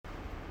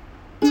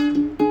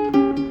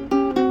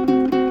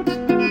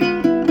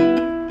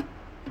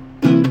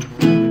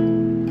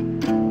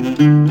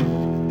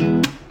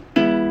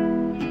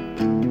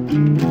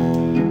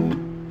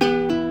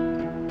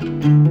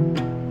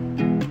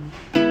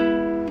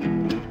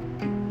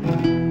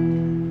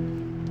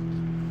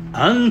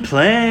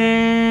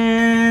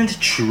Unplanned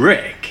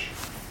Trek.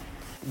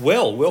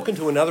 Well, welcome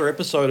to another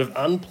episode of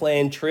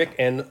Unplanned Trek,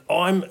 and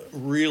I'm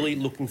really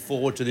looking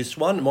forward to this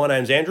one. My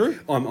name's Andrew.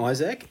 I'm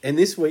Isaac, and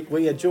this week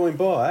we are joined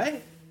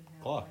by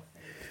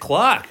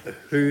Clark.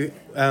 who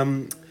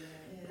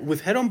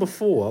we've had on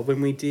before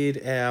when we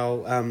did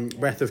our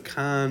Wrath of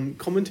Khan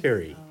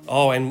commentary.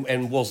 Oh,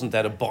 and wasn't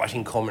that a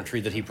biting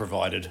commentary that he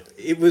provided?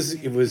 It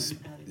was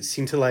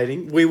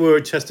scintillating. We were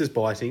just as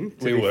biting,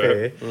 to be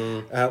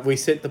fair. We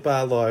set the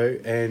bar low,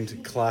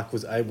 and Clark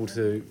was able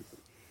to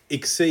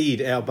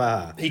exceed our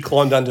bar. He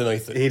climbed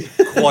underneath it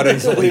quite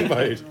easily.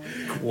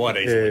 Quite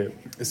easily. Yeah.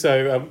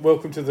 So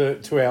welcome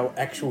to our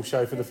actual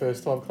show for the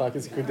first time, Clark.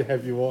 It's good to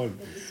have you on.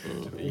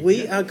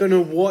 We are going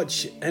to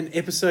watch an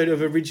episode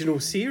of original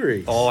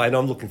series. Oh, and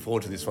I'm looking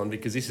forward to this one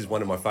because this is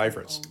one of my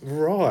favourites.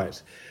 Right.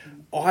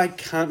 I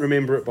can't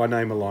remember it by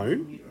name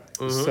alone,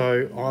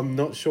 so I'm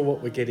not sure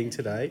what we're getting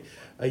today.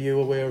 Are you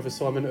aware of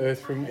Assignment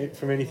Earth from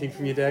anything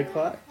from your dad,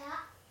 Clark?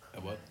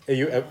 What? Are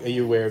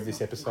you aware of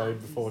this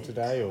episode before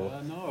today, or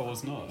No, I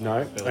was not. No?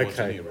 I barely watched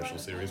Okay. any original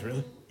series,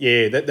 really.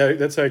 Yeah,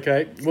 that's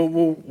okay. Well,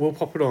 we'll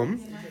pop it on,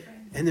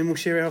 and then we'll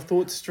share our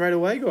thoughts straight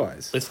away,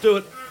 guys. Let's do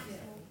it.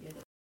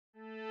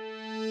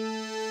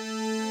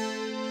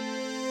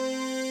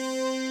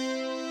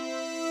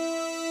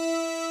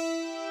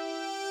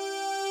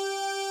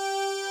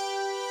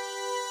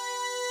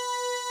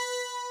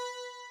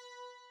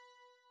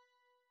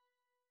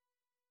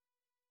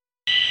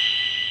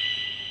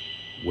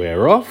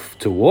 We're off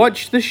to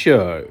watch the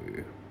show.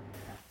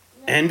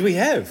 And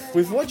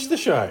we've watched the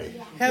show.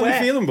 How are we Wow.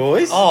 feeling,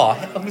 boys? Oh,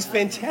 it was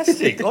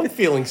fantastic. I'm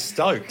feeling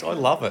stoked. I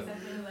love it.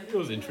 It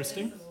was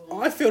interesting.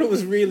 I felt it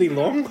was really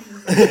long.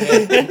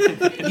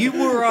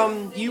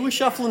 You were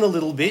shuffling a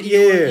little bit.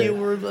 Yeah. You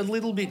were a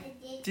little bit.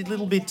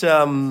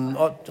 I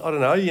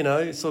don't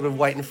know, sort of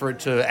waiting for it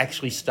to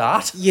actually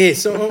start. Yeah,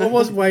 so I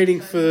was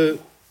waiting for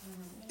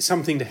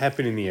something to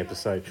happen in the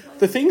episode.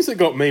 The things that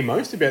got me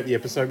most about the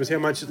episode was how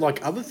much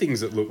like other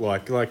things it looked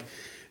like. Like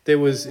there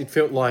was, it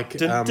felt like Get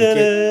Smart.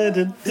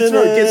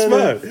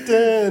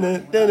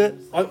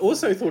 I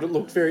also thought it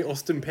looked very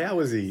Austin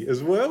Powers-y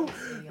as well.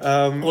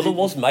 Well, it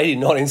was made in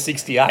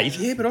 1968.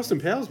 Yeah, but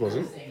Austin Powers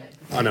wasn't.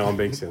 I know, I'm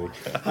being silly.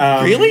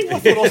 Really? I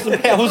thought Austin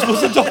Powers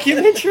was a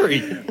documentary.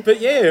 But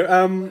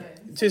yeah,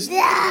 just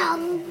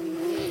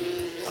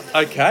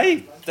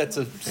Okay, that's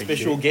a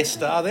special guest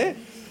star there.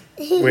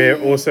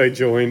 we're also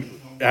joined.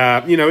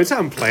 It's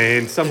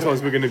unplanned.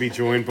 Sometimes we're going to be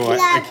joined by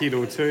a kid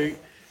or two.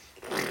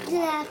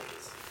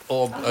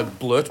 Or a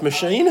blurt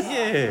machine.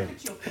 Yeah.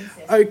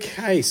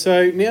 Okay,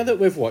 so now that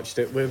we've watched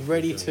it, we're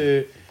ready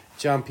to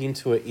jump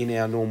into it in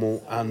our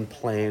normal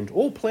unplanned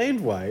or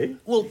planned way.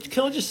 Well,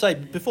 can I just say,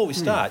 before we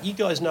start, you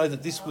guys know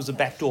that this was a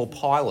backdoor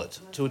pilot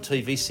to a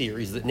TV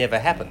series that never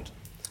happened.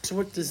 So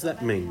what does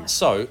that mean?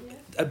 So,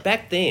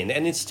 back then,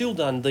 and it's still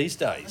done these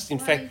days, in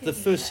fact, the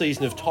first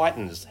season of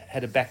Titans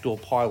had a backdoor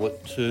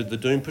pilot to the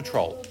Doom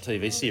Patrol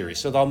TV series.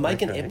 So they'll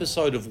make an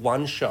episode of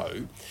one show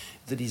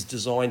that is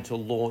designed to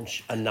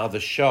launch another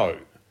show.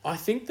 I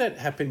think that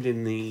happened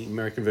in the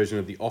American version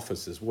of The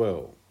Office as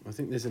well. I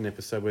think there's an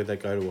episode where they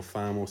go to a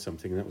farm or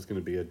something, and that was going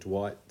to be a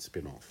Dwight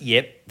spin-off.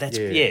 Yep, that's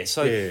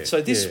So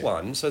this yeah.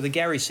 one, so the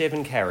Gary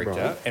Seven character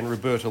Right. and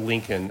Roberta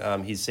Lincoln,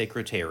 his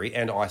secretary,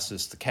 and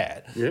Isis the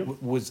cat,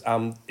 Yep. was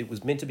it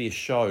was meant to be a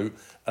show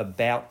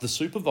about the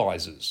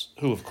supervisors,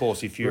 who, of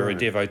course, if you're a Right.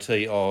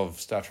 devotee of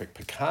Star Trek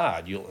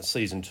Picard,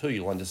 season 2,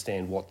 you'll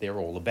understand what they're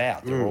all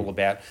about. They're all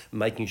about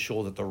making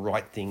sure that the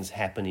right things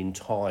happen in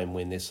time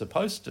when they're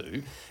supposed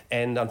to.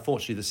 And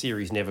unfortunately, the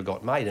series never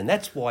got made, and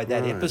that's why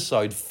that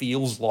episode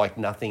feels like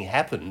nothing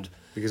happened.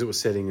 Because it was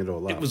setting it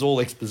all up. It was all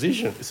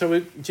exposition. So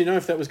do you know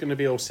if that was going to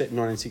be all set in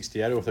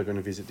 1968 or if they're going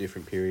to visit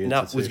different periods?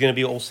 No, it was going to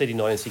be all set in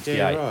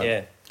 1968.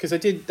 Yeah. Because they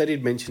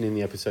did mention in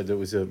the episode that it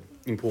was an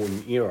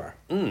important era.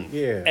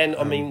 Yeah. And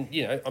I mean,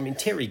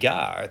 Terry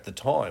Garr at the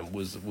time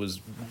was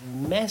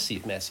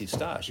massive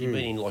star. She'd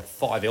been in like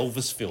 5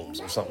 Elvis films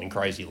or something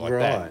crazy like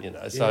that.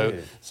 Right. So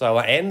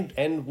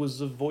and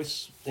was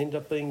ended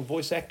up being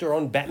voice actor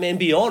on Batman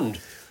Beyond.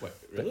 Wait,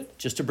 really?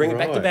 Just to bring it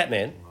back to Right.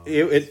 Batman.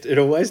 It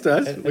always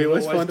does. We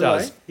always always find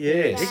does. a way. Yeah,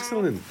 Yes.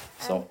 excellent.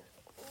 So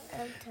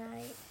I'm tired.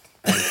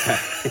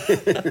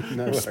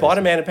 No worries.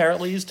 Spider-Man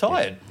apparently is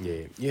tired, Yeah,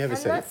 you have a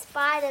I'm not seat.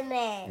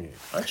 Spider-Man.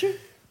 aren't you?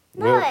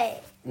 No.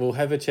 We'll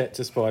have a chat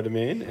to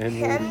Spider-Man and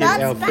we'll I'm hit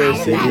not our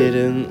first Spider-Man. segment.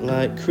 Didn't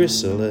like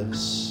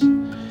chrysalis,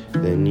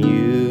 then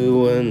you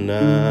were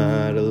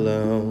not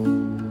alone.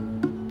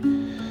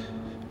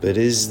 But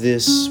is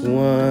this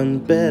one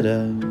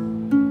better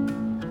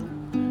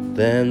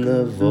than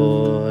the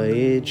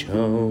voyage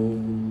home?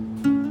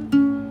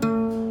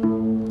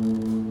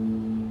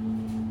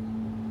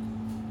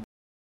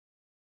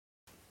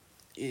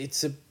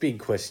 It's a big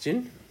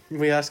question.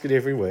 We ask it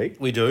every week.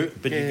 We do,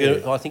 but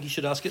I think you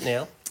should ask it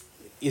now.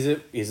 Is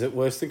it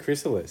worse than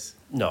Chrysalis?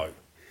 No.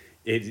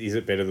 Is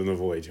it better than The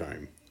Voyage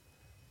Home?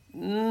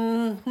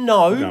 No.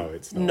 No,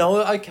 it's not.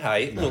 No,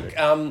 okay. No.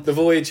 Look, The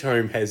Voyage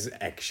Home has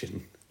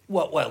action.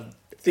 well,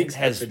 Things it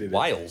has happen in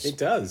whales. It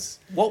does.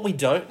 What we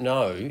don't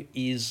know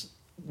is,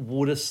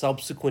 would a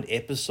subsequent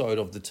episode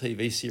of the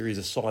TV series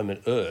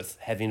Assignment Earth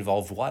have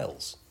involved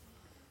whales?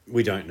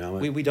 We don't know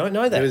it. We don't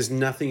know that. There was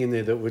nothing in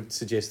there that would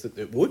suggest that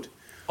it would.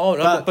 Oh,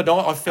 no, But but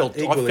I felt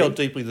equally-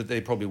 deeply that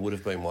there probably would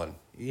have been one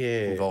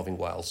Yeah. involving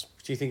whales.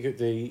 Do you think that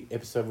the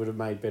episode would have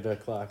made better,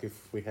 Clark,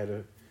 if we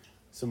had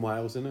some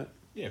whales in it?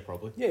 Yeah,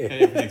 probably. Yeah.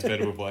 Everything's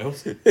better with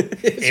whales.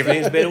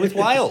 Everything's better with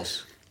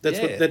whales.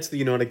 That's the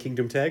United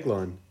Kingdom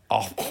tagline.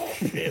 Oh,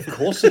 yeah, of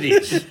course it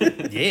is.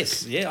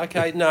 Yes, yeah,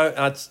 okay. No,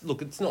 it's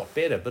not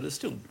better, but it's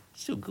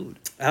still good.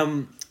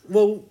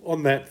 Well,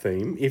 on that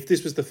theme, if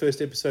this was the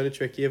first episode of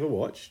Trek you ever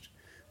watched,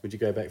 would you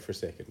go back for a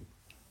second?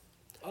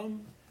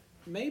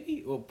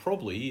 Maybe, well,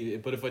 probably.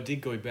 But if I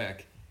did go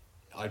back,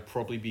 I'd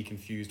probably be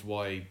confused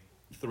why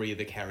 3 of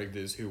the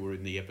characters who were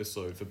in the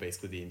episode for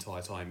basically the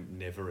entire time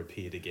never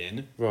appeared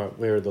again. Right,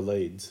 where are the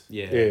leads?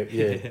 Yeah.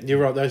 Yeah. You're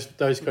right,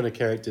 those kind of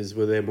characters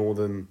were there more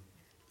than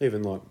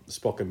even like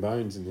Spock and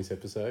Bones in this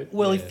episode.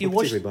 Well, Yeah. if you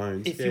watch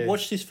Particularly Bones, you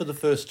watch this for the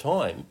first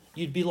time,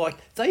 you'd be like,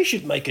 they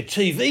should make a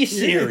TV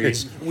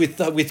series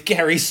with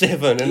Gary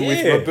Seven and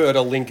with Yeah.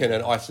 Roberta Lincoln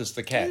and Isis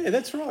the cat. Yeah,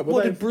 that's right. Well,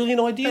 What a they've-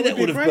 brilliant idea that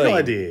be would a have great been.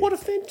 idea. What a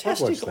I'd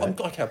fantastic! watch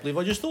that. I can't believe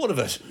I just thought of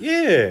it.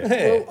 Yeah.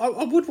 Yeah. Well,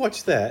 I would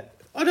watch that.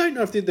 I don't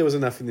know if there was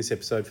enough in this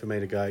episode for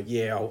me to go,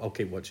 yeah, I'll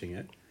keep watching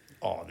it.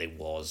 Oh, there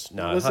was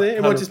no. Was there?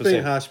 Am I just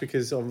being 100%. harsh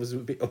because I'm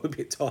a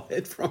bit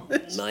tired from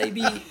it?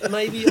 Maybe.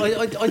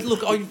 I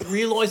look. I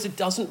realise it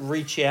doesn't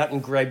reach out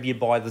and grab you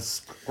by the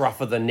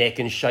scruff of the neck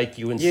and shake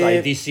you and say,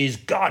 Yeah. "This is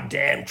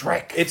goddamn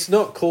Trek." It's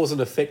not cause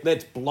and effect.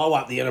 Let's blow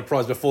up the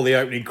Enterprise before the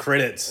opening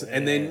credits,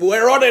 and then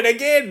we're on it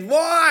again.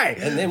 Why?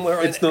 And then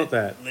It's not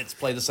that. Let's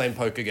play the same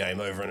poker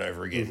game over and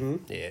over again.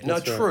 Yeah, no,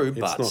 That's right. true, It's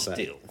but not that.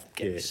 still,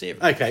 Yeah.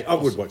 seven. Okay, I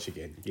would watch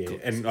again. Yeah,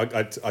 and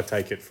I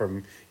take it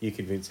from you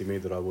convincing me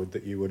that I would,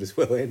 that you would as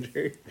well,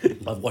 Andrew.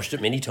 I've watched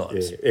it many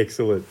times. Yeah,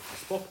 excellent.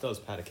 Spock does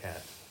pat a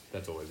cat.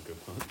 That's always a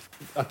good part.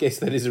 I guess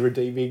that is a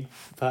redeeming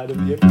part of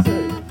the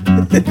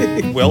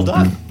episode. Well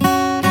done.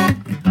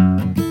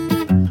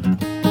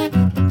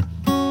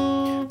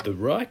 The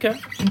Riker.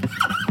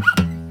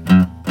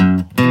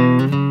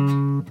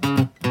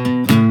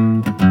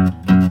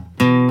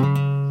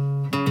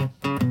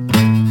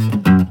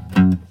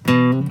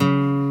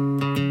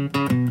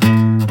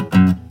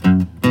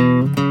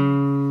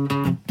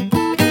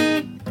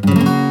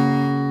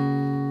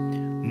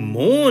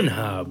 Morn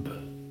Hub.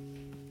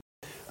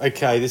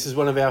 Okay, this is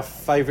one of our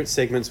favourite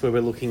segments where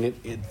we're looking at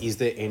is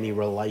there any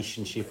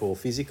relationship or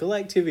physical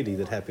activity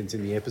that happens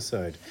in the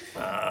episode?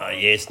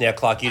 Yes, now,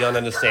 Clark, you don't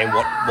understand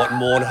what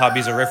Morn Hub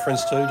is a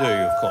reference to, do you?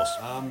 Of course.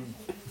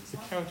 It's a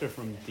character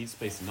from Deep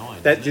Space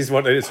Nine. That is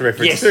what it's a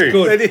reference Yes, to.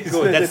 good. That is,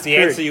 Good. That's the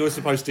correct. answer you were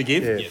supposed to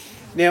give. Yeah. Yes.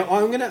 Now,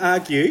 I'm going to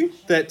argue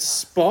that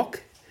Spock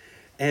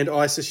and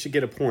Isis should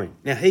get a point.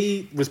 Now,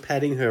 he was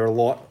patting her a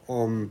lot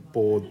on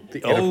board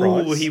the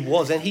Enterprise. Oh, he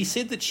was, and he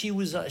said that she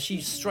was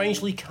she's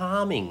strangely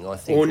calming. I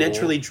think, Or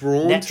naturally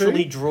drawn to.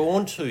 naturally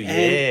drawn to. And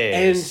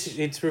Yes,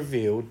 it's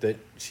revealed that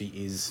she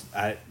is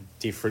a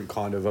different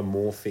kind of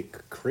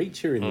amorphic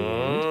creature in the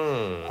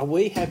Mm. end. Are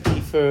we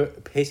happy for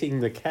petting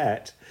the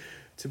cat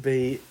to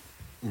be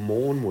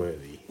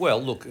mourn-worthy?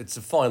 well, look, it's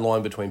a fine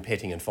line between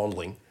petting and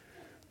fondling.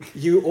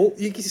 You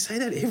can say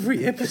that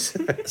every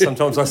episode.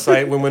 Sometimes I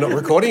say it when we're not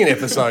recording an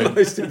episode.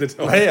 Most of the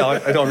time. Yeah,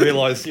 and I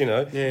realise,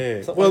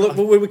 Yeah. So Well, look,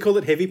 would we call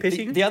it heavy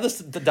petting?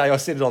 The day I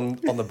said it on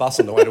the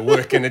bus on the way to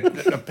work, and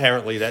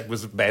apparently that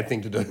was a bad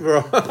thing to do.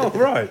 Right. Oh,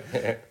 right.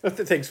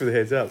 Thanks for the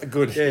heads up.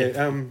 Good.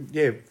 Yeah.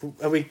 Yeah.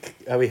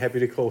 Are we happy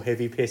to call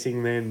heavy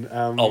petting then?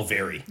 Oh,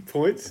 very,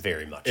 Points.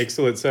 very much.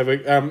 Excellent. So we'll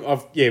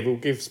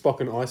give Spock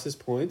and Isis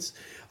points.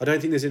 I don't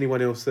think there's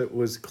anyone else that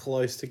was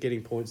close to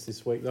getting points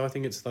this week, though. I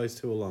think it's those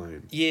two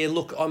alone. Yeah,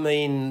 look, I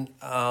mean,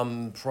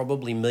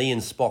 probably me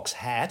and Spock's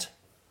hat.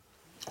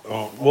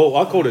 Oh, well,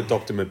 I called it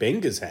Dr.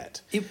 Mabenga's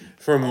hat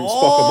from Spock and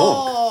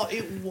Monk. Oh,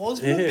 it was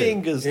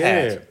Mabenga's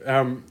hat.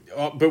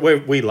 But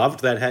we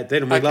loved that hat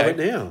then, and we love it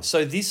now.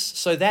 So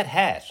that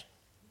hat,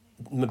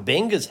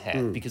 Mabenga's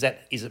hat, because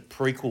that is a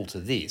prequel to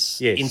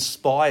this, Yes.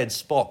 inspired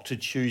Spock to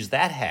choose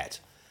that hat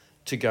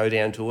to go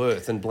down to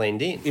Earth and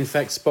blend in. In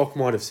fact, Spock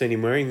might have seen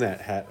him wearing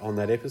that hat on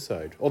that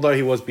episode, although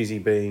he was busy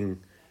being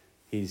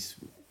his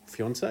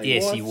fiancée.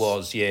 Yes, he wife?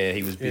 was. Yeah,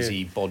 he was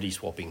busy body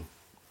swapping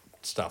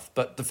stuff.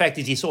 But the fact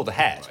is, he saw the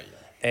hat,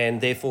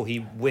 and therefore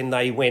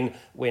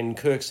when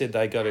Kirk said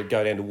they got to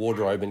go down to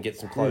wardrobe and get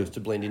some clothes to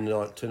blend in to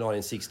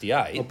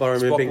 1968, I'll borrow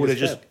Spock Mabenga's would have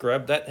hat. just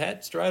grabbed that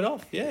hat straight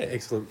off. Yeah.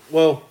 Excellent.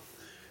 Well,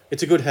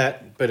 it's a good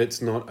hat, but it's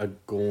not a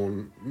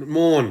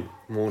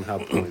Morn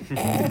Hub point.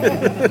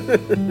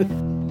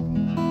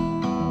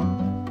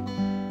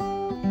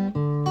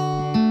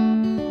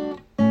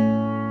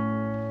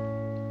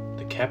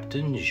 The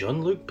Captain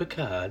Jean-Luc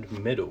Picard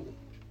Medal.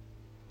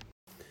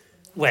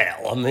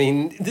 Well, I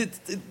mean,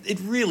 it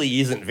really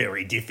isn't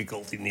very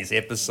difficult in this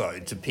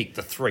episode to pick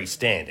the three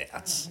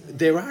standouts.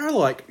 There are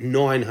like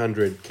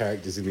 900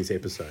 characters in this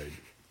episode.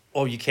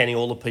 Or you're counting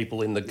all the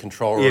people in the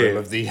control room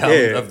of the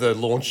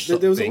launch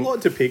There was thing. a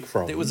lot to pick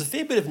from. There was a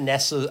fair bit of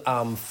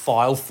NASA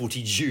file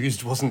footage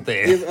used, wasn't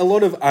there? Yeah, a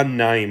lot of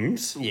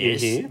unnames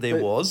Yes, in here.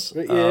 there was.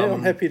 But yeah,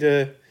 I'm happy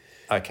to...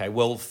 Okay,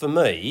 well, for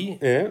me,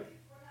 Yeah,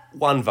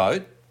 one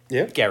vote,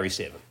 yeah. Gary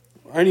Seven.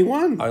 Only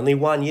one. Only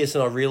one, yes,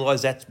 and I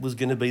realised that was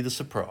going to be the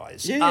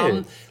surprise.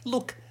 Yeah.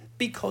 Look,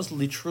 because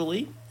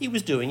literally he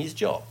was doing his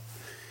job.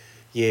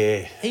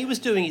 Yeah. He was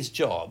doing his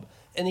job,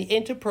 and the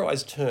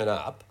Enterprise turn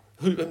up,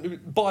 who,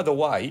 by the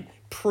way,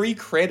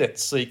 pre-credit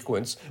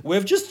sequence,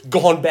 we've just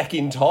gone back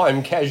in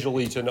time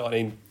casually to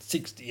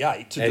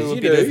 1968 to As do a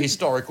you bit do. of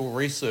historical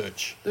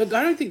research. I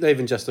don't think they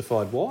even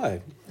justified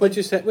why. We're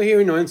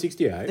here in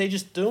 1968. They're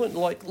just doing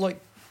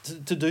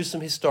to do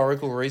some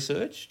historical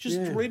research. Just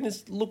Yeah. read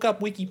and look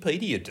up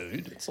Wikipedia,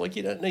 dude. It's like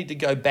you don't need to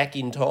go back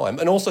in time.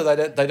 And also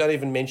they don't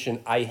even mention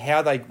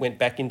how they went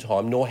back in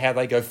time, nor how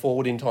they go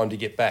forward in time to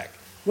get back.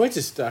 We're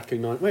just stuck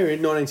in... We're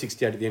in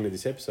 1968 at the end of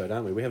this episode,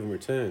 aren't we? We haven't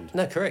returned.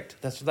 No, correct.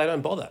 They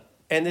don't bother.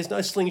 And there's no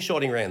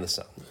slingshotting around the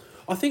sun.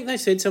 I think they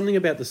said something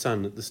about the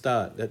sun at the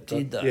start.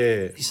 Did they?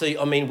 Yeah. You see,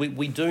 I mean,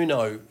 we do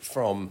know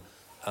from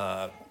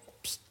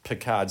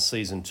Picard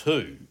season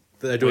 2.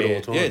 They do it all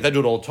the time. Yeah, they do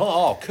it all the time.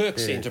 Oh,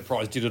 Kirk's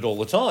Enterprise did it all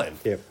the time.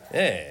 Yep.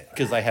 Yeah,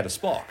 because they had a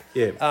Spock.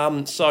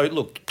 Yeah. So,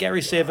 look,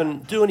 Gary Seven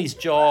doing his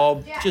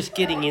job, just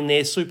getting in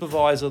there,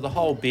 supervisor, the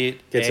whole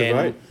bit. Gets a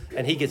vote.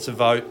 And he gets a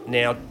vote.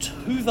 Now,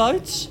 2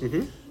 votes.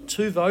 Mm-hmm.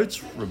 2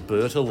 votes,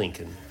 Roberta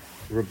Lincoln.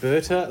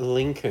 Roberta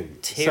Lincoln.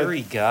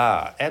 Terry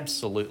Garr,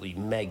 absolutely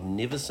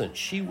magnificent.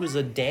 She was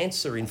a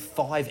dancer in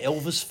 5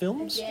 Elvis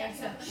films.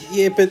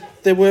 Yeah, but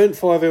there weren't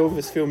 5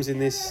 Elvis films in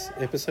this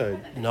episode.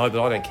 No, but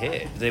I don't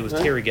care. There was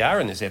Terry Garr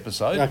in this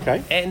episode.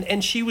 Okay.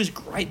 And she was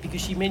great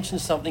because she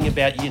mentioned something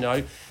about,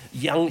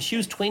 young. She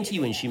was 20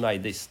 when she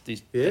made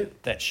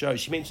that show.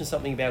 She mentioned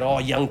something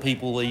about young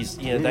people.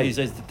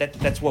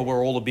 That's why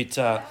we're all a bit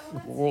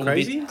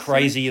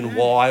crazy and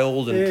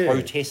wild and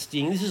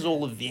protesting. This is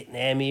all the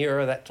Vietnam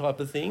era, that type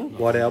of thing.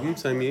 White Album,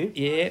 same year.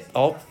 Yeah,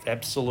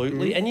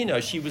 absolutely.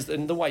 And she was,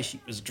 and the way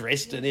she was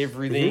dressed and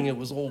everything, it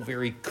was all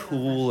very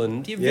cool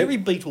and very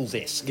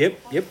Beatles-esque.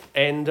 Yep.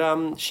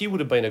 And she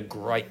would have been a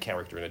great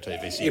character in a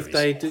TV series If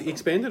they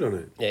expanded on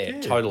it. Yeah,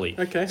 totally.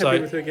 Okay, happy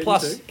with her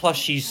getting plus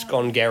she's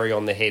gone Gary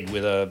on the head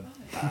with a,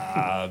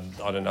 I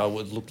don't know,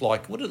 would it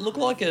look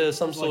like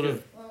some sort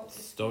of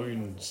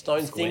Stone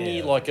stone square.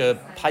 thingy, like a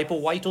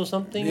paperweight or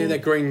something? Yeah,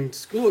 that green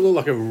school looked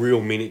like a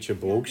real miniature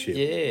Borg ship.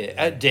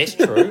 Yeah, that's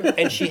true.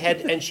 and she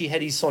had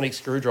his sonic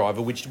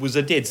screwdriver, which was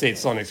a dead set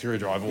sonic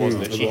screwdriver,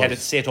 wasn't it? She had it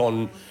set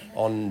on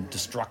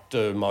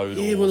destructor mode.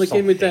 Yeah, well,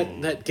 again, with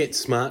that Get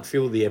Smart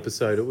feel of the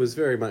episode, it was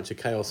very much a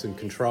chaos and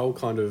control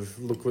kind of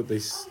look at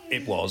this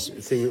It was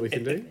thing that we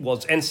can do. It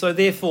was, and so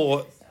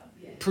therefore,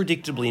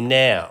 predictably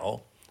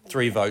now,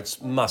 3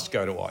 votes must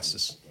go to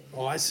ISIS.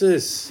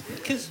 ISIS.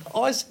 Because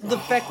the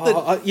fact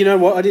that You know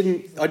what? I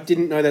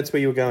didn't know that's where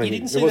you were going. you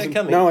didn't It see that wasn't-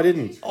 coming. No, I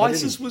didn't.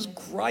 ISIS was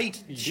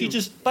great. She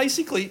just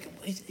basically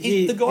the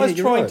Yeah, guy's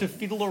you're trying right. to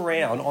fiddle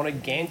around on a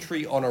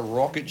gantry on a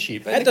rocket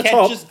ship. And At the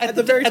top, just, at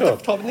the very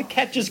top. and the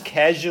cat just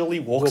casually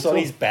walks Walks on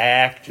off. his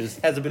back, just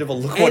has a bit of a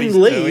look what And he's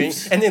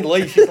leaves. doing, and then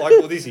leaves. She's like,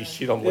 "Well, this is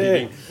shit. I'm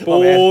leaving. I'm out."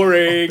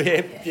 Boring.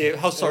 Yeah.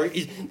 Oh,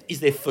 sorry. Is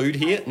there food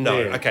here? No.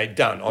 Yeah. Okay,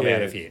 done. I'm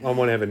out of here. I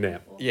want to have a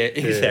nap. Yeah,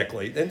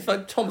 exactly. And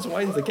so Thomas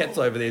Wayne's the cat's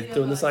over there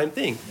doing the same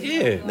thing.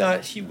 Yeah.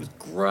 No, she was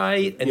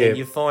great. And Yeah. then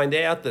you find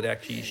out that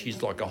actually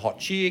she's like a hot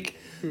chick,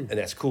 and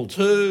that's cool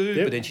too.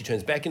 Yep. But then she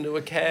turns back into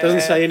a cat.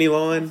 Doesn't say any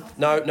line.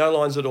 No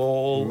lines at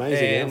all.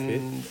 Amazing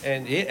outfit.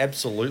 And yeah,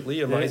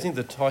 absolutely amazing.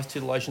 The Tice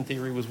titillation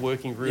theory was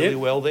working really Yep.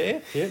 well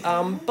there. Yep.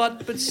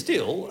 But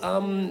still,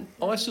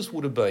 ISIS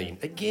would have been,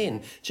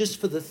 again, just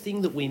for the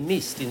thing that we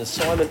missed in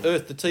Assignment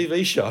Earth, the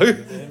TV show,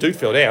 dude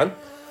fell down,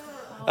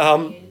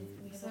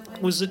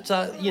 was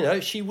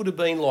that, she would have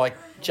been like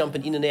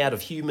jumping in and out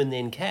of human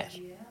then cat,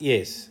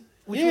 Yes.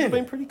 which would have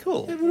been pretty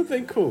cool. It would have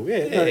been cool.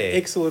 Yeah. No, Yeah.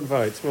 excellent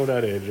votes. Well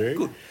done, Andrew.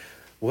 Good.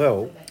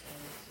 Well,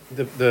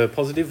 the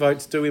positive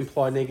votes do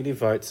imply negative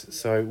votes,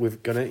 so we're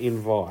going to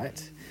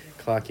invite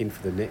Clark in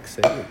for the next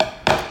segment.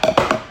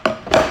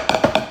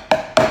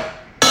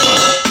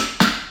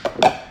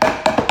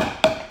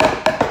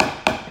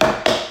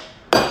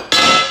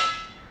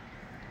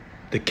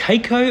 The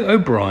Keiko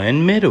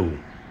O'Brien Medal.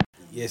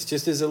 Yes,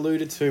 just as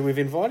alluded to, we've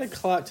invited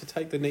Clark to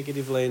take the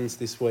negative lens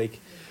this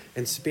week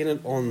and spin it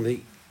on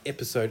the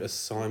episode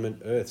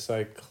Assignment Earth.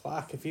 So,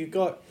 Clark, have you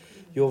got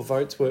your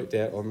votes worked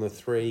out on the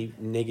 3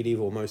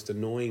 negative or most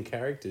annoying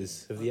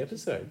characters of the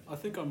episode? I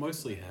think I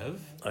mostly have.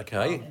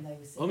 Okay.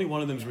 Only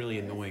one of them's really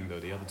annoying, though.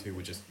 The other 2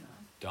 were just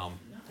dumb.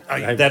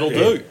 Oh, that'll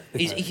do.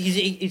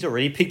 He's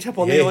already picked up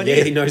on the Yeah, idea.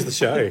 yeah, he knows the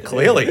show.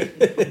 Clearly.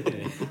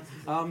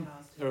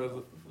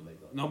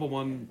 Number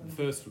one,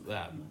 first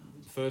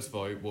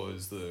vote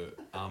was the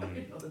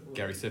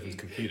Gary Seven's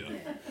computer.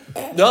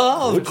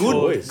 No, Good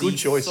choice. Good The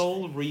choice.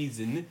 sole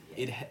reason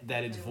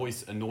that its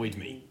voice annoyed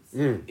me.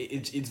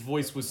 its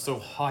voice was so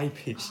high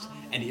pitched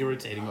and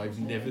irritating. I've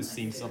never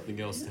seen something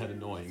else that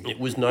annoying. It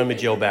was no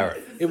Majel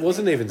Barrett. It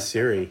wasn't even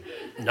Siri.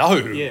 No.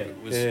 Yeah.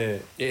 It was, Yeah.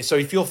 yeah. So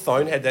if your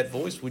phone had that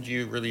voice, would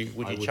you I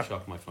would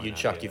chuck my phone You'd out,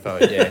 chuck yeah. your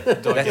phone, yeah.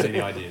 Don't get any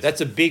ideas.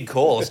 That's a big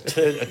call.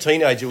 A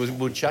teenager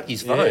would chuck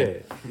his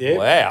phone. Yeah.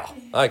 Wow.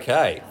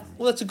 Okay.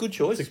 Well, that's a good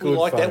choice. It's a We good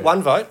like that. vote.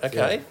 1 vote.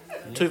 Okay.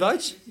 2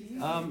 votes?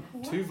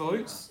 2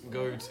 votes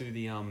go to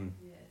the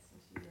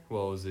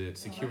what was it?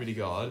 Security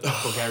guard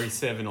for Gary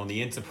 7 on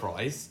the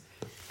Enterprise.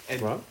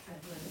 And Right.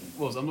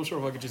 well, I'm not sure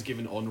if I could just give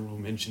an honourable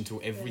mention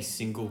to every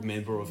single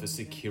member of a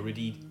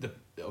security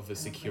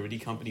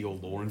company or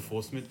law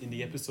enforcement in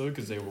the episode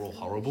because they were all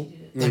horrible.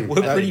 We're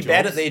pretty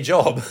bad at their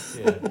job.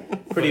 Yeah.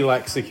 Pretty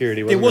lax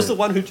security, There wasn't was it? the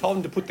one who told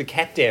him to put the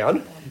cat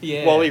down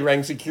Yeah. while he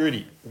rang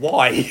security.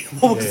 Why?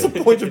 What was the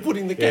point of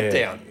putting the cat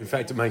down? In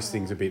fact, it makes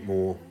things a bit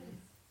more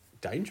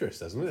dangerous,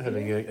 doesn't it?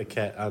 Having a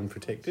cat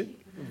unprotected.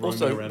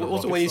 Also, around a when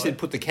rocket you site. said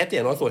put the cat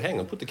down, I thought, hang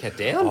on, put the cat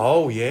down?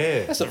 Oh,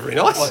 yeah. That's not very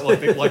nice.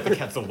 like the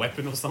cat's a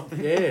weapon or something.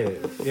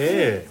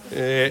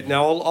 Yeah.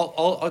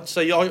 No, I'd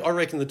say I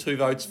reckon the 2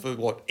 votes for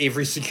what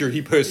every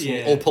security person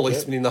Yeah. or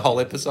policeman in the whole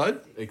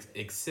episode.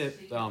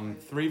 Except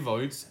 3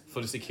 votes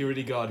for the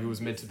security guard who was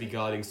meant to be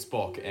guarding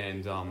Spock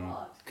and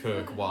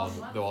Kirk while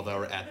they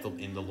were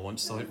in the launch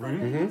site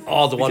room.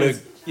 Oh, the one who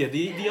Because, yeah,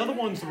 the other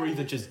ones were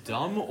either just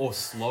dumb or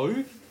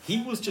slow.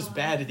 He was just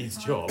bad at his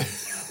job.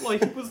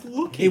 Like, he was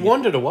looking. He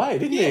wandered away,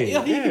 didn't he?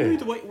 Yeah, he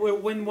moved away.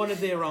 When one of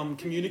their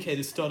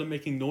communicators started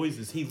making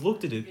noises, he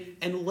looked at it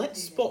and let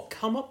Spock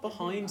come up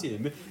behind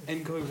him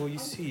and go, "Well, you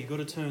see, you got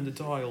to turn the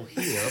dial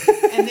here,"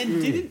 and then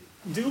didn't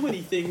do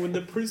anything when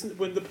the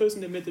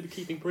person they're meant to be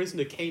keeping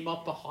prisoner came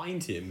up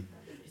behind him,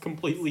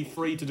 completely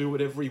free to do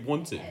whatever he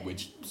wanted.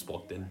 Which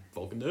Spock then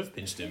Vulcan nerve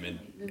pinched him and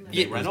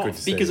they ran good off.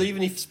 to see. because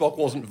even if Spock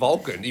wasn't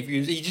Vulcan,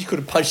 he just could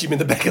have punched him in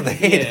the back of the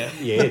head.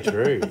 Yeah. Yeah,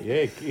 true.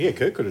 Yeah,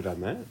 Kirk could have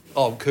done that.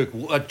 Oh, Kirk,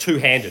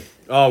 two-handed.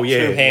 Oh,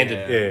 yeah.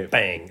 Two-handed. Yeah.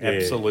 Bang. Yeah.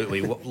 Absolutely.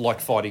 Like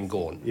fighting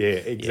Gorn. Yeah,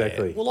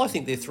 exactly. Yeah. Well, I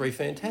think they're 3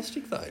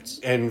 fantastic votes.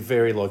 And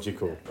very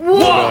logical.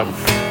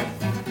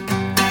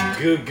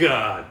 Good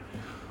God.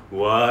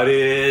 What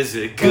is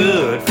it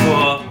good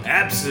for?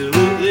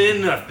 Absolutely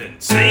nothing.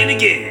 Say it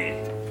again.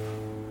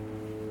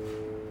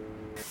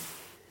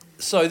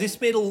 So this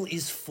medal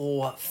is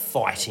for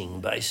fighting,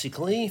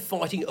 basically.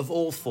 Fighting of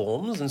all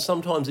forms, and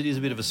sometimes it is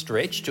a bit of a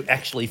stretch to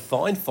actually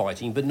find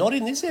fighting, but not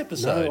in this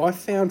episode. No, I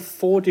found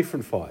 4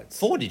 different fights.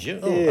 4, did you?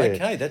 Oh, Yeah.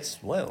 okay,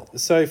 that's, well...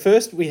 So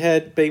first we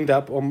had beamed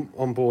up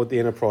on board the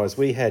Enterprise.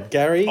 We had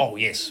Gary. Oh,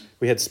 yes.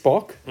 We had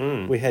Spock.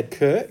 We had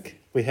Kirk.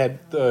 We had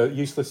the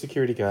useless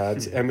security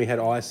guards, and we had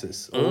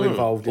ISIS all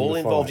involved in All the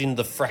involved fight. in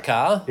the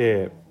fracas,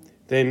 Yeah.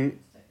 Then,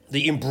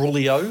 the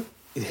imbroglio,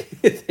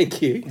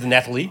 thank you. the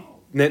Natalie.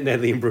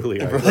 Natalie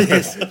Imbruglia.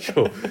 Yes.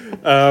 Sure.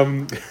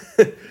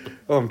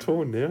 I'm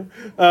torn now.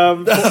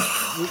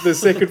 The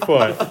second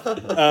fight.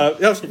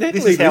 Natalie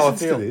This is how I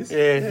listens feel. to this.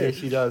 Yeah,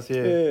 she does,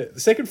 yeah. The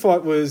second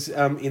fight was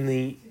in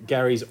the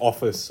Gary's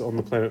office on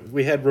the planet.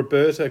 We had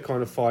Roberta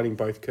kind of fighting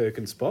both Kirk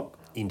and Spock.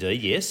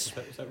 Indeed, yes.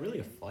 Was that really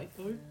a fight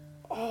though?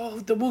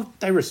 Oh,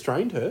 they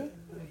restrained her.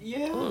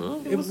 Yeah.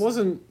 It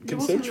wasn't There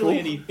consensual.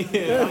 wasn't really any,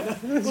 yeah, I know.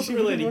 There wasn't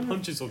really any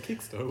punches or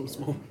kicks though. It was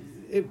more.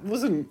 It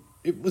wasn't.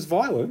 It was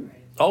violent.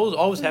 I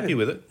was happy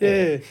with it.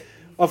 Yeah.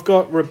 I've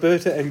got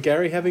Roberta and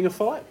Gary having a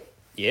fight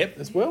Yep.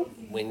 as well.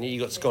 When you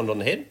got sconed on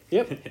the head.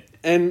 Yep.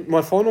 And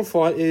my final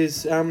fight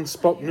is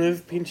Spock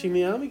nerve pinching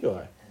the army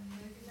guy.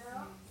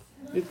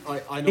 I know He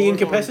I've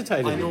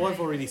incapacitated already, I him. know I've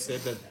already said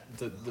that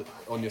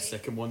on your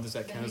second one, does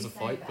that count as a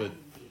fight? But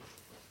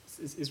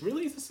is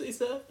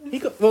that? He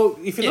got well.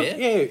 If you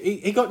Yeah. look,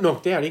 he got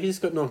knocked out. He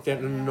just got knocked out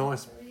in a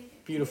nice,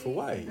 beautiful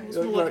way. It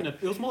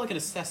was more like an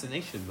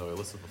assassination though,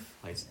 less of a fight.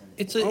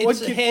 It's Oh, a I'd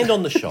give- hand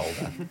on the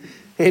shoulder.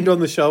 Hand on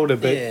the shoulder,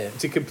 but Yeah.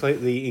 to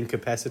completely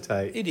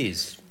incapacitate. It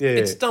is. Yeah.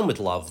 It's done with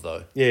love,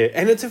 though. Yeah,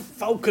 and it's a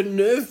Vulcan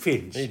nerve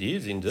pinch. It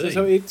is indeed.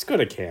 So it's got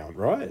to count,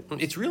 right?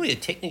 It's really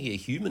technically a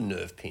human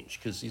nerve pinch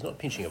because he's not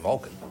pinching a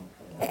Vulcan.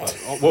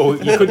 Oh, well,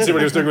 you couldn't see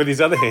what he was doing with his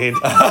other hand.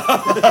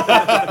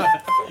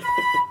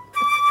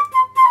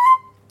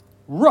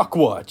 Rock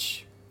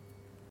Watch.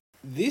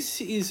 This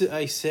is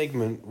a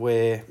segment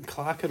where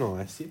Clark and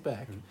I sit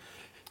back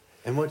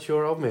and watch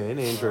your old man,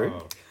 Andrew,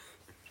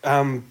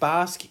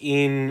 bask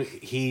in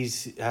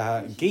his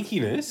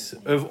geekiness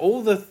of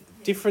all the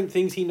different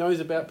things he knows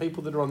about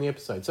people that are on the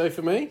episode. So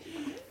for me,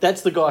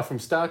 that's the guy from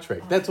Star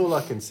Trek. That's all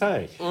I can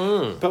say.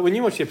 But when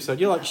you watch the episode,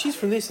 you're like, she's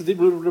from this, and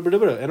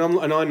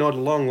I nod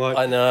along like,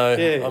 I know.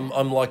 Yeah.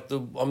 I'm like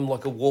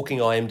a walking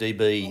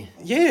IMDb.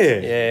 yeah,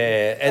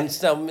 Yeah, and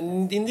so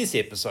in this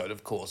episode,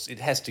 of course, it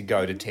has to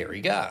go to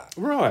Terry Garr,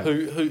 Right.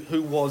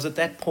 Who was at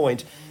that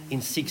point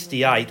in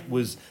 '68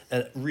 was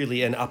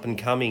really an up and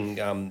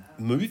coming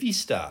movie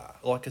star.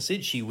 Like I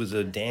said, she was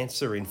a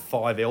dancer in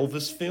 5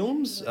 Elvis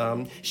films.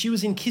 She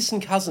was in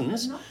Kissin'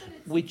 Cousins,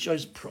 which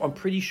I'm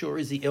pretty sure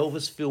is the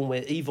Elvis film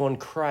where Yvonne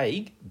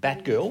Craig,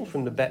 Batgirl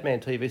from the Batman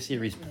TV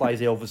series,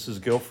 plays Elvis's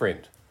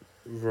girlfriend.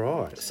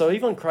 Right. So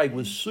Yvonne Craig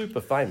was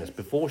super famous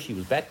before she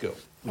was Batgirl,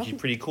 which is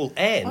pretty cool.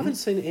 And I haven't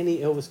seen any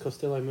Elvis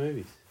Costello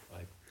movies.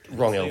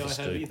 wrong Say I Elvis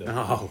have too. either.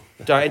 Oh,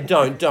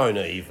 Don't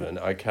even.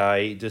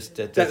 Okay, just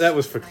that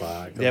was for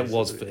Clark. that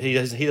was he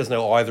doesn't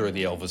know either of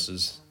the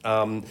Elvises.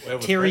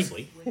 Elvis Terry,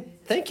 Presley.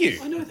 thank you.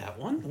 I know that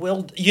one.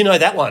 Well, you know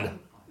that one.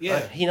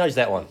 Yeah. He knows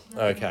that one.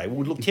 Okay.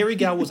 Well, look, Terry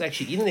Gale was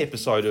actually in an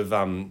episode of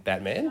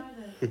Batman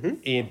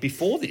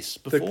before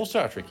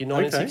Star Trek in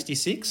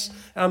 1966.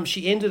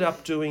 She ended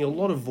up doing a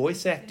lot of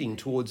voice acting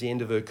towards the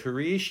end of her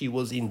career. She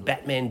was in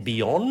Batman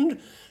Beyond.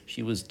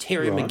 She was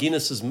Terry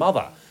McGinnis's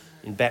mother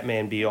in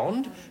Batman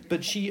Beyond.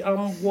 But she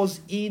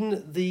was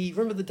in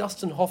remember the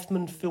Dustin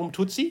Hoffman film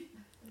Tootsie,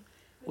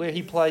 where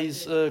he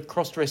plays a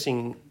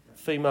cross-dressing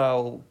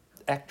female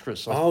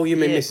actress. Oh, you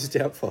mean Yeah. Mrs.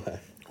 Doubtfire?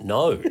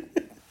 No.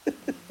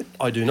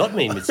 I do not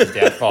mean Mrs.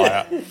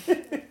 Doubtfire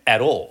at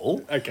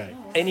all. Okay.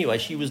 Anyway,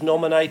 she was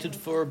nominated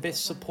for a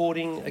Best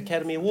Supporting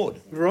Academy Award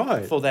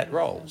Right. for that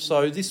role.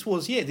 So this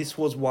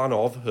was one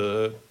of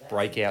her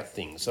breakout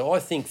things. So I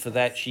think for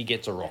that she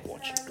gets a rock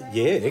watch.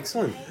 Yeah,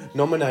 excellent.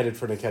 Nominated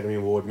for an Academy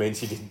Award means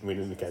she didn't win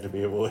an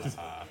Academy Award.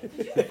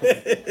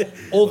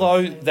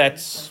 Although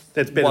that's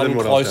Better one than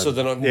what closer I've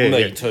done. than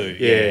me too.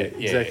 Yeah,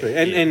 exactly.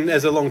 And yeah. and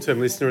as a long-term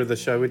listener of the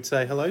show, would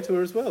say hello to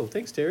her as well.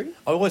 Thanks, Terry.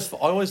 I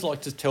always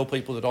like to tell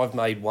people that I've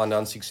made one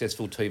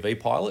unsuccessful TV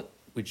pilot,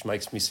 which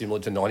makes me similar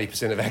to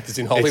 90% of actors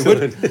in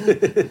Hollywood.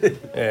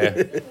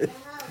 Yeah.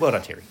 Well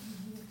done, Terry.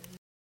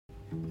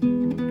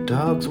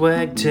 Dogs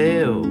wag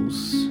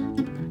tails,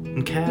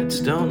 and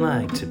cats don't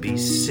like to be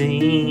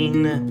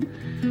seen.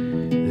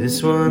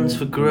 This one's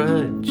for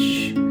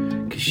Grudge,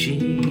 'cause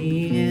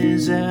she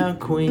is our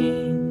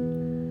queen.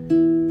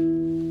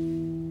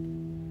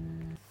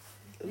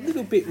 A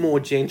little bit more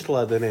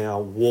gentler than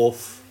our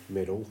Wharf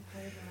medal.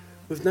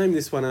 We've named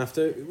this one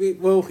after...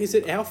 Well, is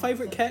it our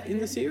favourite cat in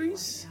the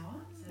series?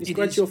 Is It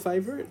Grudge is. your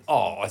favourite?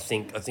 Oh, I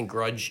think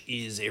Grudge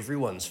is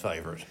everyone's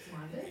favourite.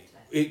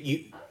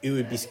 It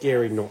would be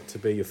scary not to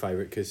be your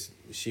favourite because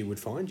she would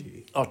find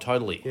you. Oh,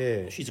 totally.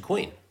 Yeah. She's a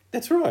queen.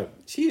 That's right.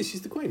 She is.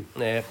 She's the queen.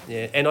 Yeah,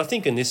 yeah. And I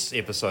think in this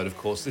episode, of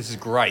course, this is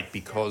great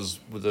because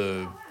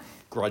the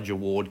Grudge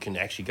Award can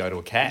actually go to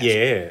a cat.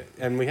 Yeah,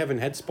 and we haven't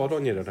had Spot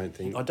on yet, I don't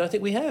think. I don't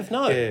think we have,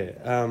 no. Yeah,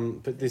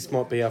 but this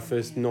might be our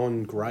first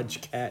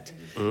non-Grudge cat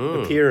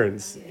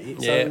appearance. So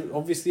Yeah.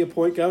 obviously a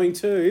point going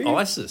to...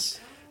 ISIS.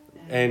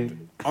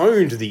 And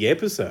owned the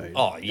episode.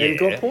 Oh, yeah. And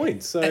got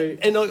points. So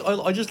And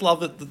I just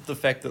love it, the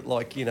fact that,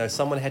 like, you know,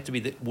 someone had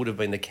to would have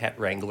been the cat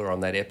wrangler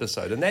on that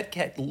episode. And that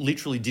cat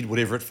literally did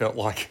whatever it felt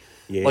like.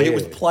 Yeah. Like, it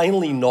was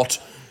plainly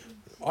not...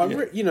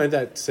 you know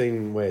that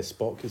scene where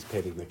Spock is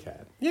petting the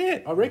cat? Yeah.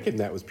 I reckon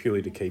that was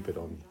purely to keep it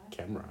on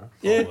camera.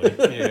 Yeah.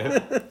 Yeah.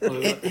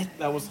 Well,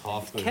 that was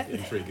half the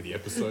intrigue of the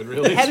episode,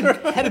 really.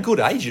 Had a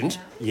good agent.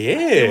 Yeah.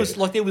 It was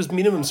like there was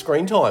minimum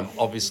screen time,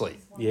 obviously.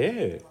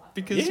 Yeah.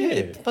 Because,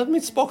 but I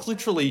mean, Spock's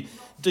literally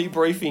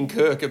debriefing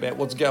Kirk about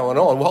what's going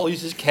on while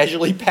he's just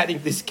casually patting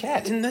this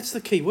cat. And that's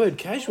the key word,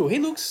 casual. He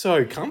looks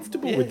so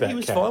comfortable Yeah, with that he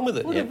was cat. fine with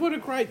it, What, yeah. what a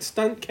great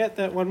stunt cat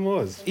that one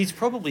was. He's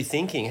probably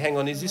thinking, hang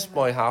on, is this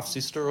my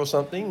half-sister or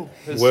something?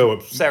 Has Well,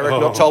 Sarek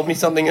not told me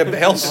something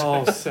about?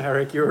 Oh,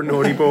 Sarek, you're a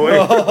naughty boy.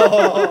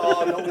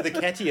 Oh, not with a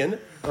Catian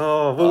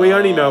Oh, well, we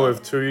only know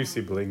of 2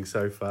 siblings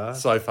so far.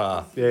 so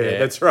far. Yeah,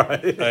 that's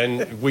right.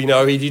 And we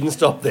know he didn't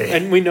stop there.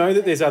 And we know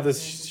that there's other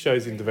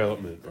shows in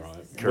development, right?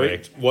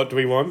 Correct. What do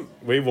we want?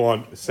 We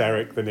want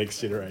Sarek, the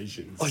Next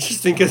Generations. I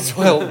just think as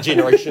well,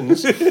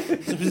 generations.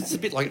 It's a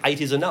bit like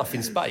 8 is enough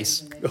in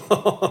space.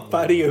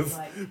 Party of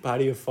 5?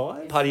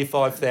 Party of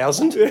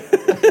 5,000.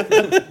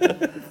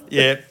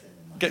 Yeah.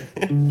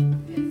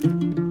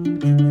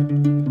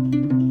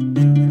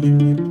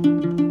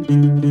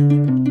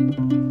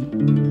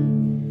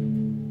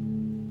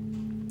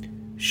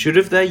 Should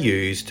have they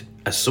used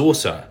a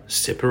saucer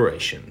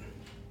separation?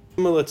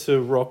 Similar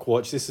to Rock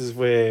Watch, this is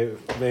where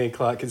me and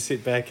Clark can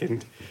sit back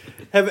and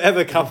have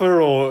a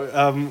cuppa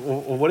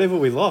or whatever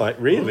we like,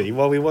 really,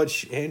 while we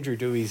watch Andrew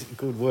do his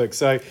good work.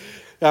 So,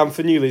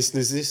 for new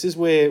listeners, this is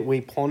where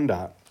we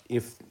ponder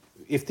if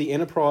the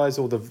Enterprise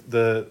or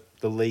the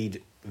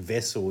lead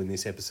vessel in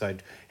this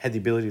episode had the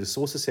ability to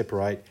saucer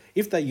separate.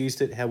 If they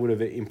used it, how would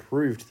it have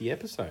improved the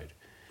episode?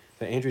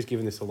 So Andrew's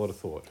given this a lot of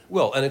thought.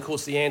 Well, and of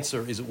course the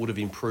answer is it would have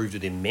improved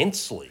it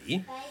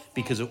immensely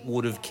because it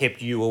would have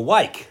kept you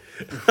awake.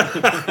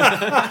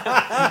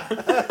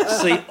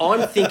 See,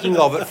 I'm thinking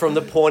of it from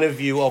the point of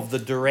view of the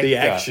director. The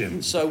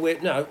action. So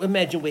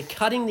imagine we're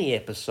cutting the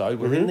episode,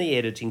 we're in the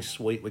editing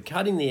suite, we're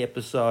cutting the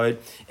episode,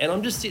 and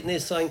I'm just sitting there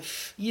saying,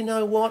 you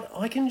know what,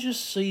 I can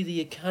just see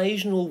the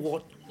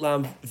occasional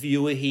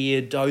viewer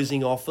here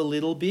dozing off a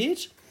little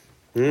bit.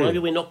 Maybe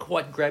we're not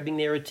quite grabbing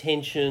their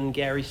attention,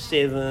 Gary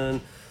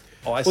 7,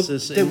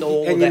 ISIS, and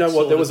all and that you know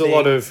sort what? There of was a thing.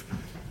 lot of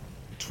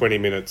 20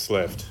 minutes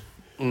left.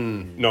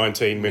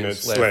 19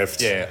 minutes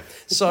left. Yeah.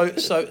 So at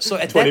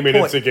 20 that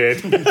minutes point,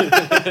 again.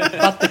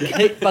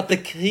 but the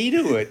key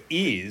to it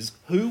is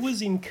who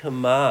was in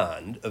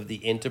command of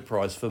the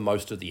Enterprise for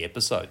most of the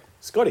episode.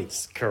 Scotty.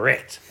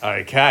 Correct.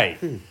 Okay.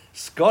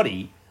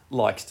 Scotty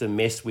likes to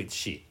mess with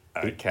shit.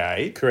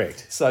 Okay.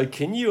 Correct. So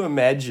can you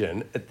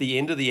imagine at the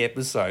end of the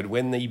episode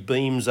when he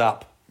beams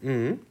up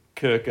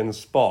Kirk and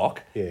Spock,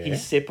 Yeah. he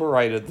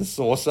separated the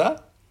saucer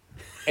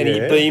and Yeah.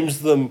 he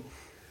beams them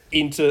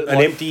into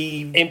An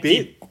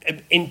empty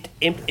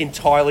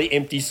entirely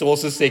empty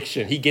saucer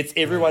section. He gets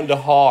everyone to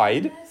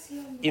hide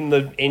in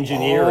the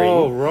engineering.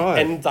 Oh, right.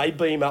 And they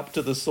beam up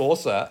to the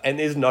saucer and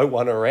there's no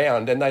one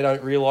around and they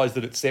don't realise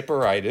that it's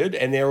separated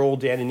and they're all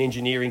down in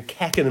engineering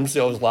cacking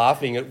themselves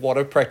laughing at what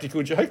a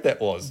practical joke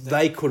that was.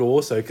 They could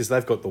also, because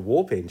they've got the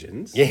warp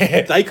engines,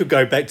 Yeah. they could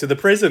go back to the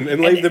present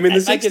and leave them in the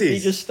and they could be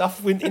 60s. just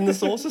stuff in the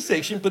saucer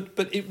section, but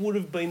it would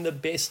have been the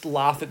best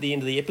laugh at the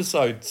end of the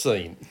episode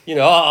scene. You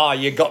know, oh,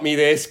 you got me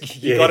there,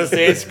 you Yeah. got us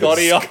there,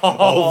 Scotty.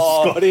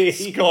 Oh, Scotty.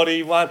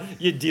 Scotty won.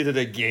 You did it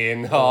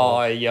again.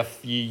 Oh,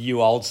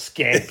 you old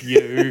scamp,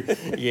 you.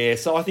 Yeah,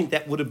 so I think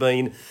that would have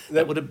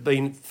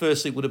been,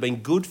 firstly, it would have been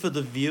good for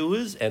the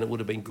viewers and it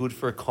would have been good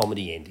for a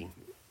comedy ending.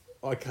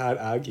 I can't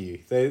argue.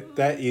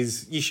 That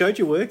is, you showed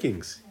your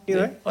workings. You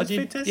know, I it's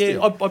did. fantastic.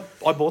 Yeah,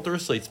 I bought the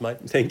receipts, mate.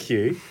 Thank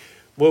you.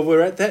 Well,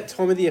 we're at that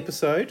time of the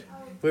episode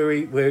where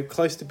we're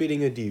close to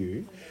bidding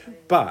adieu,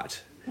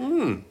 but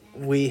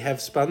we have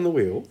spun the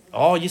wheel.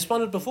 Oh, you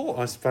spun it before.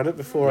 I spun it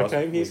before I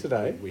came here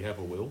today. We have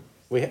a will.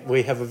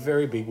 We have a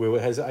very big wheel.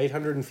 It has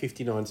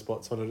 859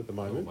 spots on it at the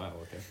moment. Wow,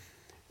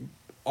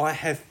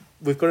 okay.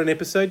 We've got an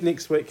episode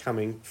next week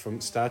coming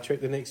from Star Trek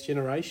The Next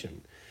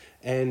Generation.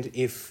 And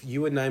if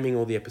you were naming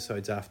all the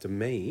episodes after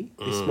me,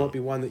 this might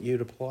be one that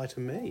you'd apply to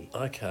me.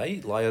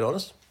 Okay, lay it on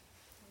us.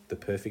 The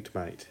Perfect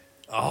Mate.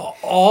 Now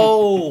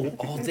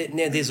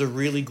there's a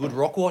really good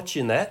rock watch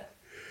in that.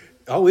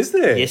 Oh, is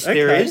there? Yes,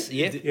 there Okay. is.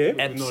 Yep, Yeah.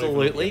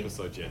 absolutely.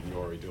 Episode yet, and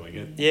you're already doing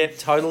it. Yeah,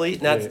 totally.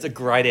 No, it's a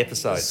great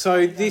episode.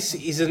 So this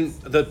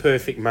isn't The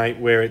Perfect Mate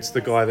where it's the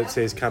guy that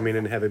says come in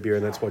and have a beer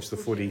and let's watch the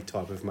footy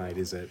type of mate,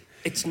 is it?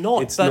 It's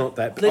not. It's but not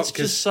that- Let's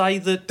 'cause just say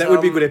that That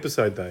would be a good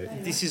episode though.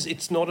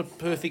 It's not a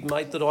perfect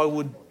mate that I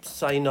would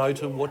say no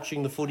to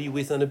watching the footy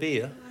with and a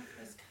beer.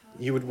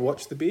 You would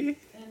watch the beer?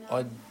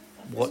 I'd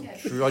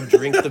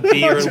drink the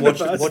beer and watch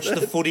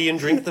the footy and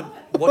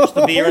watch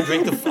the beer and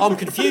drink the. I'm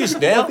confused I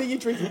now. think you're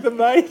drinking the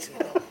mate.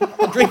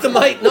 Drink the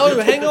mate. No,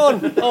 hang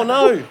on. Oh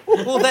no.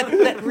 Well,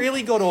 that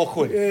really got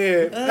awkward.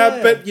 Yeah.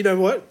 But you know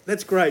what?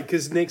 That's great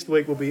because next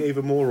week will be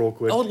even more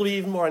awkward. Oh, it'll be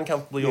even more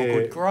uncomfortably Yeah.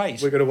 awkward.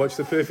 Great. We're going to watch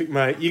The Perfect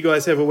Mate. You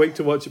guys have a week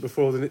to watch it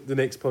before the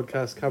next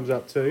podcast comes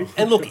up too.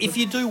 And look, if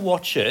you do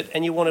watch it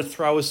and you want to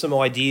throw us some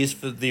ideas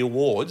for the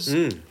awards,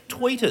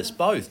 tweet us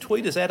both.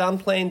 Tweet us at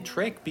Unplanned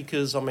Trek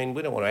because, I mean,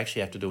 we don't want to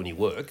actually have to do any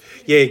work.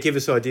 Yeah, give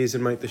us ideas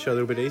and make the show a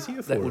little bit easier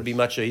for That us. would be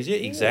much easier,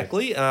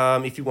 exactly.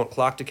 If you want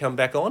Clark to come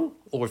back on,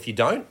 or if you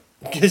don't,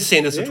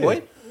 send us a Yeah.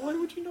 tweet. Why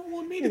would you not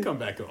want me to come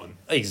back on?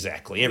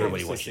 Exactly,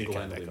 everybody Obviously wants you to come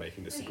back single-handedly on.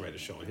 making this the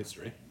greatest show in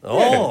history.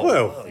 Oh,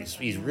 well.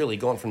 he's really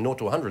gone from 0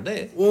 to 100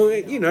 there. Well,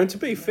 you know, to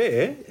be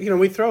fair, you know,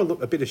 we throw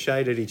a bit of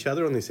shade at each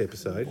other on this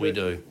episode. We but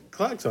do.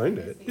 Clark's owned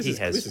it. This He is,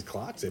 has. This is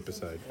Clark's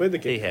episode. We're the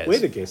He has. We're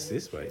the guests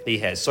this week. He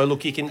has. So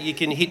look, you can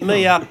hit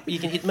me up. You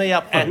can hit me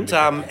up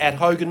at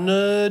Hogan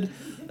Nerd.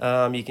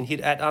 You can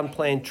hit at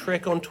Unplanned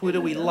Trek on Twitter.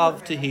 We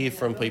love to hear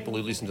from people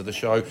who listen to the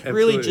show. Really,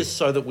 Absolutely. just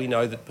so that we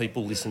know that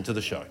people listen to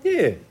the show.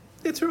 Yeah,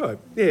 that's right.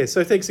 Yeah,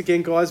 so thanks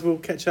again, guys. We'll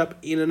catch up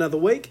in another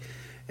week.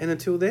 And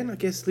until then, I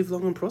guess live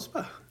long and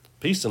prosper.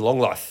 Peace and long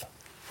life.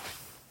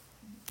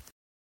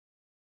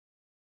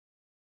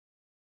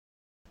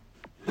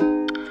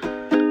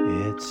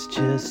 It's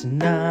just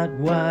not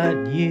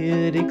what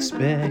you'd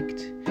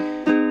expect.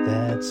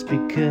 That's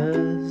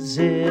because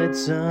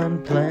it's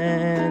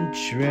unplanned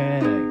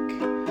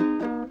trek.